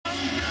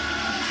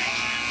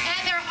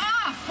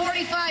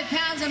45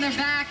 pounds on their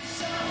back,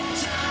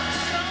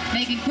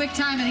 making quick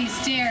time of these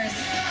stairs,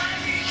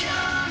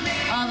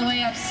 all the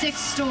way up 6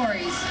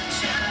 stories.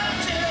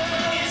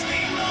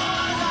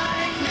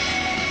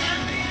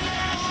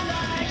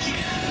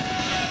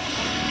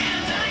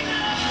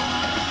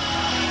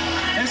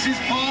 This is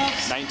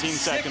Bob's 19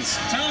 seconds.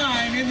 6th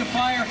time in the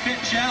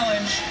FireFit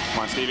Challenge.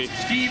 Come on, Stevie.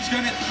 Steve's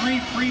done it 3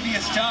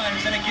 previous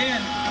times, and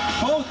again,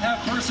 both have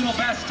personal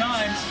best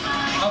times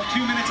of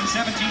 2 minutes and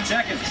 17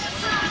 seconds.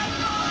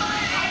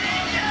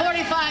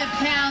 45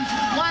 pounds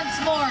once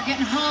more,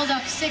 getting hauled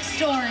up 6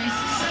 stories.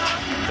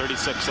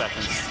 36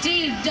 seconds.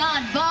 Steve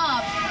done,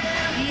 Bob,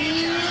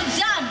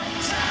 done.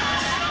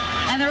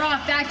 And they're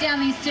off back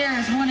down these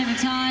stairs one at a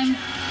time.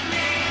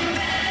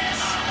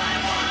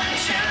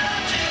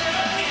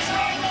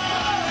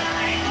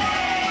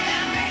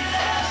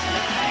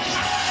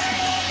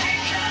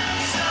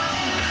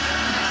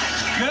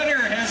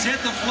 Goode has hit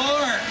the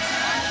floor.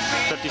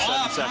 57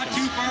 Off, seconds. not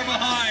too far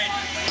behind.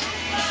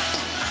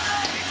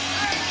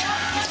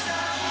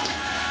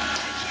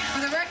 For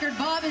the record,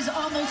 Bob is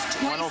almost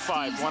twice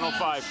 105, Steve's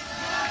 105.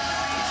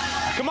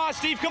 Come on,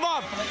 Steve, come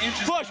on.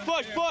 Push,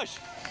 push, push.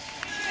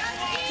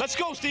 Let's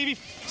go, Stevie.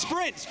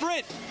 Sprint,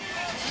 sprint.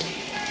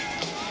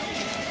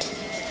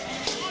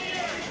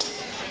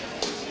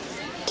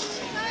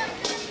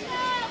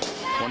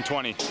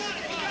 $120.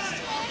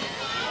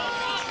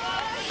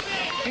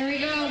 Here we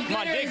go. Come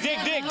on, dig, dig,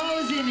 dig.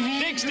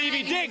 Dig,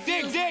 Stevie, dig,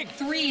 dig, dig.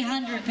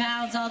 300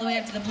 pounds all the way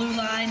up to the blue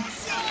line.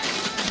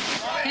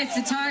 Hits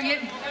the target.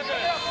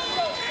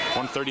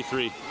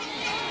 133.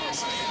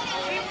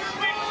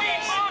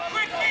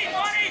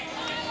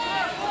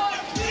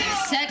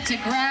 Set to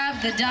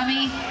grab the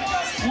dummy.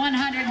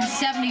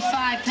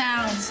 175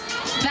 pounds.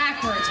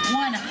 Backwards,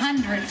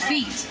 100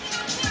 feet.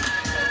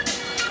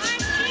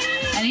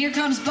 And here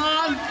comes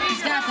Bob.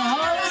 He's got the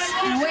hose,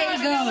 and away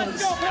he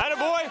goes.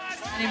 Attaboy.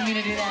 I didn't mean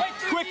to do that.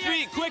 Quick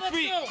feet, quick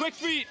feet, quick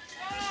feet.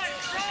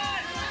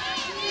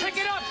 Pick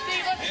it up,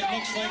 Steve. Let's It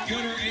looks like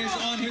Goode is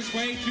on his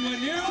way to a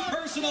new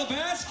personal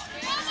best.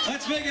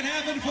 Let's make it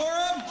happen for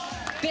him.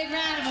 Big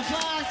round of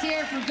applause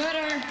here for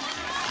Goode.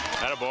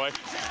 Attaboy.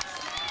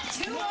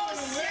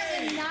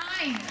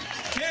 2:07.9.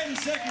 10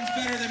 seconds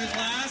better than his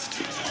last.